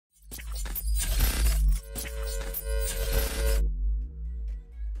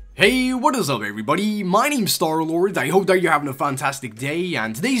Hey, what is up everybody? My name's Starlord. I hope that you're having a fantastic day,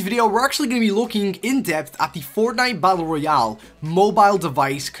 and today's video we're actually going to be looking in depth at the Fortnite Battle Royale mobile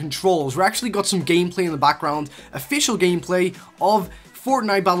device controls. We actually got some gameplay in the background, official gameplay of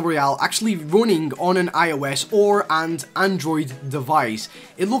Fortnite Battle Royale actually running on an iOS or an Android device.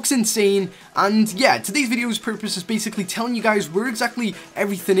 It looks insane, and yeah, today's video's purpose is basically telling you guys where exactly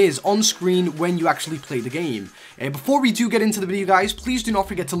everything is on screen when you actually play the game. Before we do get into the video guys, please do not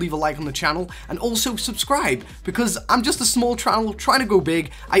forget to leave a like on the channel and also subscribe, because I'm just a small channel trying to go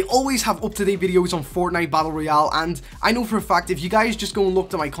big. I always have up-to-date videos on Fortnite Battle Royale, and I know for a fact if you guys just go and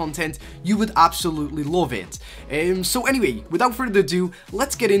look at my content, you would absolutely love it. So anyway, without further ado,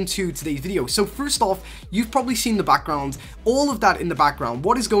 let's get into today's video. So first off, you've probably seen the background. All of that in the background,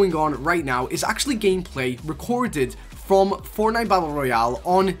 what is going on right now is actually gameplay recorded from Fortnite Battle Royale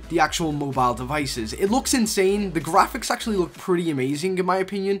on the actual mobile devices. It looks insane. The graphics actually look pretty amazing in my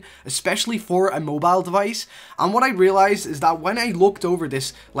opinion, especially for a mobile device. And what I realized is that when I looked over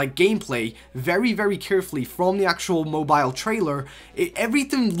this like gameplay very carefully from the actual mobile trailer,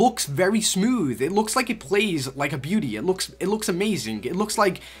 everything looks very smooth. It looks like it plays like a beauty. It looks amazing. It looks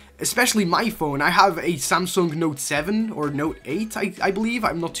like, especially my phone, I have a Samsung Note 7 or Note 8, I believe,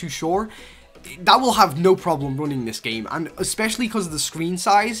 I'm not too sure. That will have no problem running this game, and especially because of the screen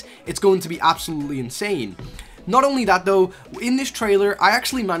size, it's going to be absolutely insane. Not only that though, in this trailer, I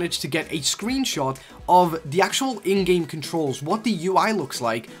actually managed to get a screenshot of the actual in-game controls, what the UI looks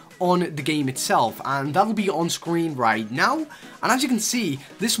like on the game itself, and that'll be on screen right now. And as you can see,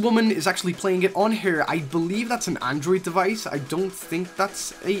 this woman is actually playing it on her, I believe that's an Android device. I don't think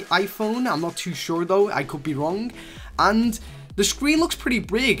that's an iPhone. I'm not too sure though, I could be wrong. And the screen looks pretty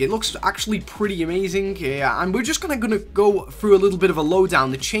big. It looks actually pretty amazing, and we're just gonna go through a little bit of a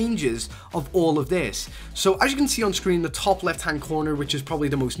lowdown, the changes of all of this. So as you can see on screen, the top left hand corner, which is probably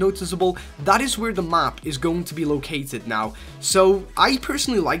the most noticeable, that is where the map is going to be located now. So I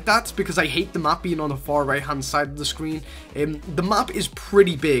personally like that because I hate the map being on the far right hand side of the screen. The map is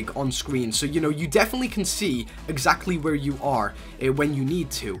pretty big on screen, so you know, you definitely can see exactly where you are when you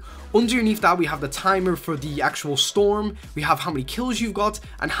need to. Underneath that, we have the timer for the actual storm, we have how many kills you've got,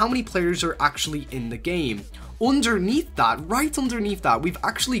 and how many players are actually in the game. Underneath that, right underneath that, we've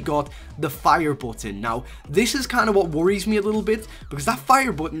actually got the fire button. Now, this is kind of what worries me a little bit, because that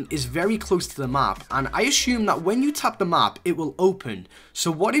fire button is very close to the map, and I assume that when you tap the map, it will open. So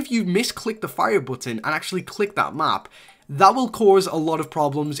what if you misclick the fire button and actually click that map? That will cause a lot of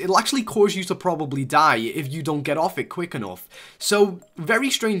problems. It'll actually cause you to probably die if you don't get off it quick enough. So, very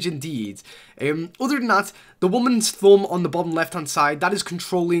strange indeed. Other than that, the woman's thumb on the bottom left hand side, that is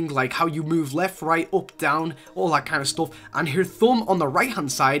controlling like how you move left, right, up, down, all that kind of stuff. And her thumb on the right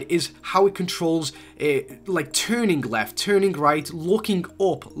hand side is how it controls like turning left, turning right, looking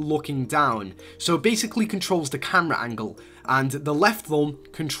up, looking down. So it basically controls the camera angle, and the left thumb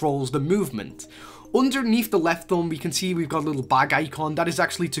controls the movement. Underneath the left thumb, we can see we've got a little bag icon. That is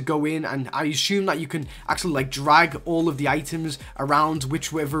actually to go in, and I assume that you can actually like drag all of the items around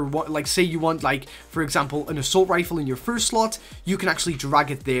whichever, like say you want, like for example, an assault rifle in your first slot, you can actually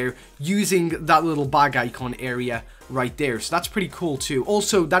drag it there using that little bag icon area right there. So that's pretty cool too.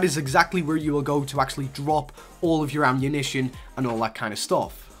 Also, that is exactly where you will go to actually drop all of your ammunition and all that kind of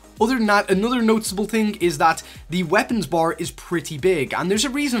stuff. Other than that, another noticeable thing is that the weapons bar is pretty big, and there's a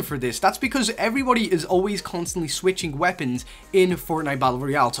reason for this. That's because everybody is always constantly switching weapons in Fortnite Battle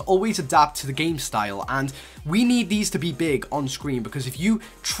Royale to always adapt to the game style, and we need these to be big on screen, because if you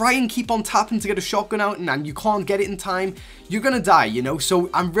try and keep on tapping to get a shotgun out and you can't get it in time, you're gonna die, you know?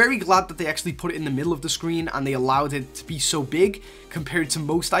 So I'm very glad that they actually put it in the middle of the screen and they allowed it to be so big compared to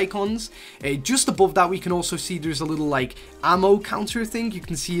most icons. Just above that, we can also see there's a little like ammo counter thing. You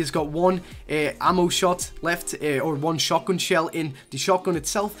can see it's got one ammo shot left, or one shotgun shell in the shotgun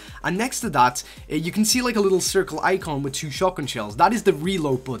itself, and next to that you can see like a little circle icon with 2 shotgun shells. That is the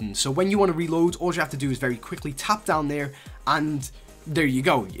reload button. So when you want to reload, all you have to do is very quickly tap down there, and there you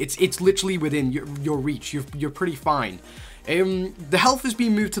go. It's literally within your reach. You're pretty fine. The health is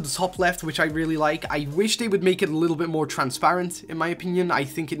being moved to the top left, which I really like. I wish they would make it a little bit more transparent, in my opinion. I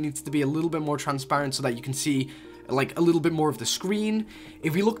think it needs to be a little bit more transparent so that you can see like a little bit more of the screen.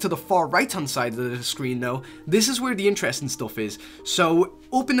 If we look to the far right hand side of the screen though, this is where the interesting stuff is. So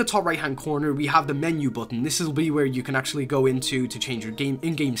up in the top right hand corner, we have the menu button. This will be where you can actually go into to change your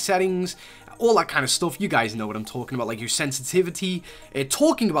in-game settings. all that kind of stuff. You guys know what I'm talking about, like your sensitivity.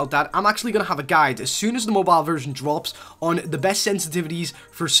 Talking about that, I'm actually going to have a guide as soon as the mobile version drops on the best sensitivities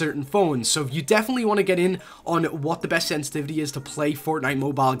for certain phones. So if you definitely want to get in on what the best sensitivity is to play Fortnite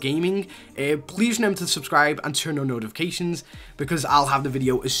Mobile gaming, please remember to subscribe and turn on notifications, because I'll have the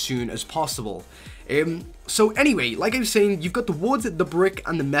video as soon as possible. So anyway, like I was saying, you've got the wood, the brick,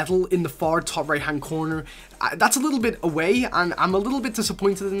 and the metal in the far top right hand corner. That's a little bit away, and I'm a little bit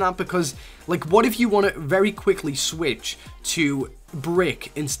disappointed in that, because like, what if you want to very quickly switch to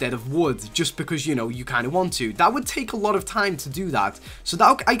brick instead of wood, just because, you know, you kind of want to? That would take a lot of time to do that, so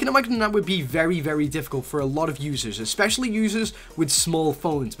that I can imagine that would be very, very difficult for a lot of users, especially users with small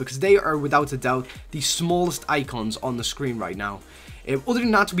phones, because they are without a doubt the smallest icons on the screen right now. Other than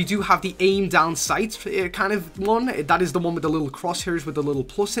that, we do have the aim down sight kind of one. That is the one with the little crosshairs with the little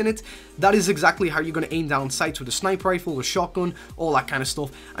plus in it. That is exactly how you're going to aim down sights with a sniper rifle, a shotgun, all that kind of stuff.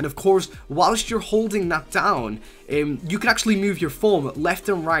 And of course, whilst you're holding that down, you can actually move your phone left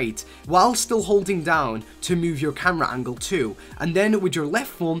and right while still holding down to move your camera angle too. And then with your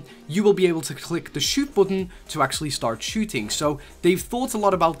left thumb, you will be able to click the shoot button to actually start shooting. So they've thought a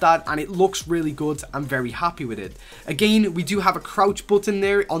lot about that, and it looks really good. I'm very happy with it. Again, we do have a crouch button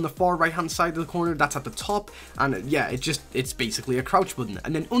there on the far right hand side of the corner. That's at the top, and yeah, it's basically a crouch button.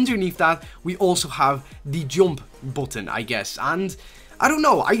 And then underneath that, we also have the jump button, I guess. And I don't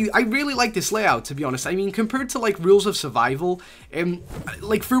know, I really like this layout, to be honest. I mean, compared to like Rules of Survival,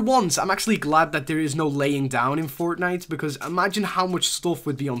 like for once, I'm actually glad that there is no laying down in Fortnite, because imagine how much stuff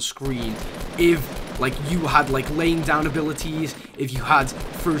would be on screen if like you had like laying down abilities, if you had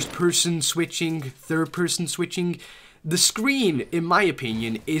first person switching, third person switching. The screen, in my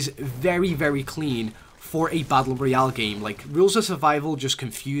opinion, is very, very clean for a Battle Royale game. Like, Rules of Survival just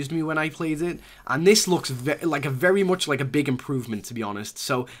confused me when I played it, and this looks very much like a big improvement, to be honest.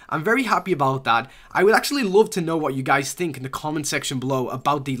 So I'm very happy about that. I would actually love to know what you guys think in the comment section below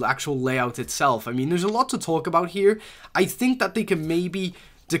about the actual layout itself. I mean, there's a lot to talk about here. I think that they can maybe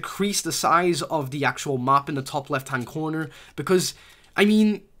decrease the size of the actual map in the top left hand corner, because, I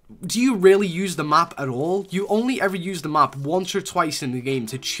mean, do you really use the map at all? You only ever use the map once or twice in the game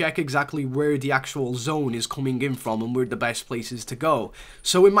to check exactly where the actual zone is coming in from and where the best place is to go.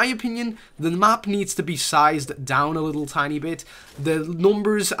 So in my opinion, the map needs to be sized down a little tiny bit. The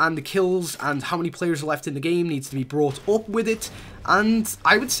numbers and the kills and how many players are left in the game needs to be brought up with it. And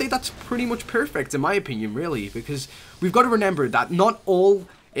I would say that's pretty much perfect in my opinion, really, because we've got to remember that not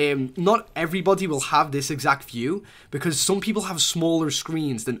everybody will have this exact view, because some people have smaller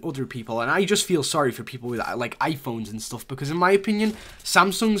screens than other people, and I just feel sorry for people with like iPhones and stuff, because in my opinion,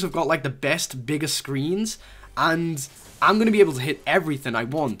 Samsungs have got like the best, biggest screens, and I'm going to be able to hit everything I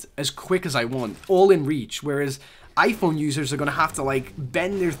want as quick as I want, all in reach, whereas iPhone users are going to have to like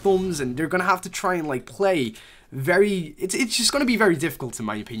bend their thumbs, and they're going to have to try and like play it's just going to be very difficult in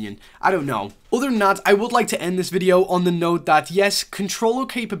my opinion. I don't know. Other than that, I would like to end this video on the note that yes, controller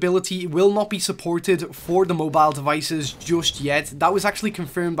capability will not be supported for the mobile devices just yet. That was actually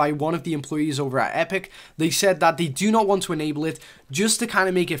confirmed by one of the employees over at Epic. They said that they do not want to enable it, just to kind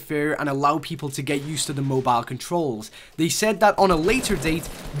of make it fair and allow people to get used to the mobile controls. They said that on a later date,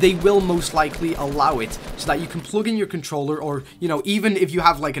 they will most likely allow it, so that you can plug in your controller, or, you know, even if you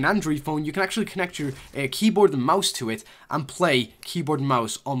have like an Android phone, you can actually connect your keyboard and mouse to it and play keyboard and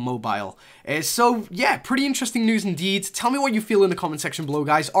mouse on mobile. So yeah, pretty interesting news indeed. Tell me what you feel in the comment section below,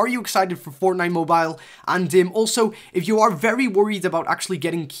 guys. Are you excited for Fortnite Mobile? And also, if you are very worried about actually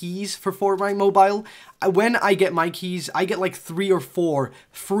getting keys for Fortnite Mobile, when I get my keys, I get like 3 or 4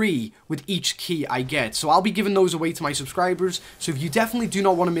 free with each key I get. So I'll be giving those away to my subscribers. So if you definitely do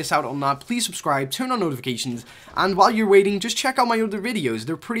not want to miss out on that, please subscribe, turn on notifications, and while you're waiting, just check out my other videos.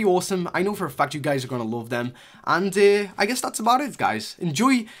 They're pretty awesome. I know for a fact you guys are going to love them. And I guess that's about it, guys.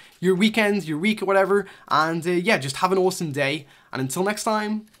 Enjoy your weekend, your week, or whatever. And yeah, just have an awesome day. And until next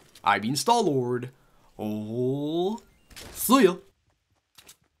time, I've been Star-Lord. Oh, see ya.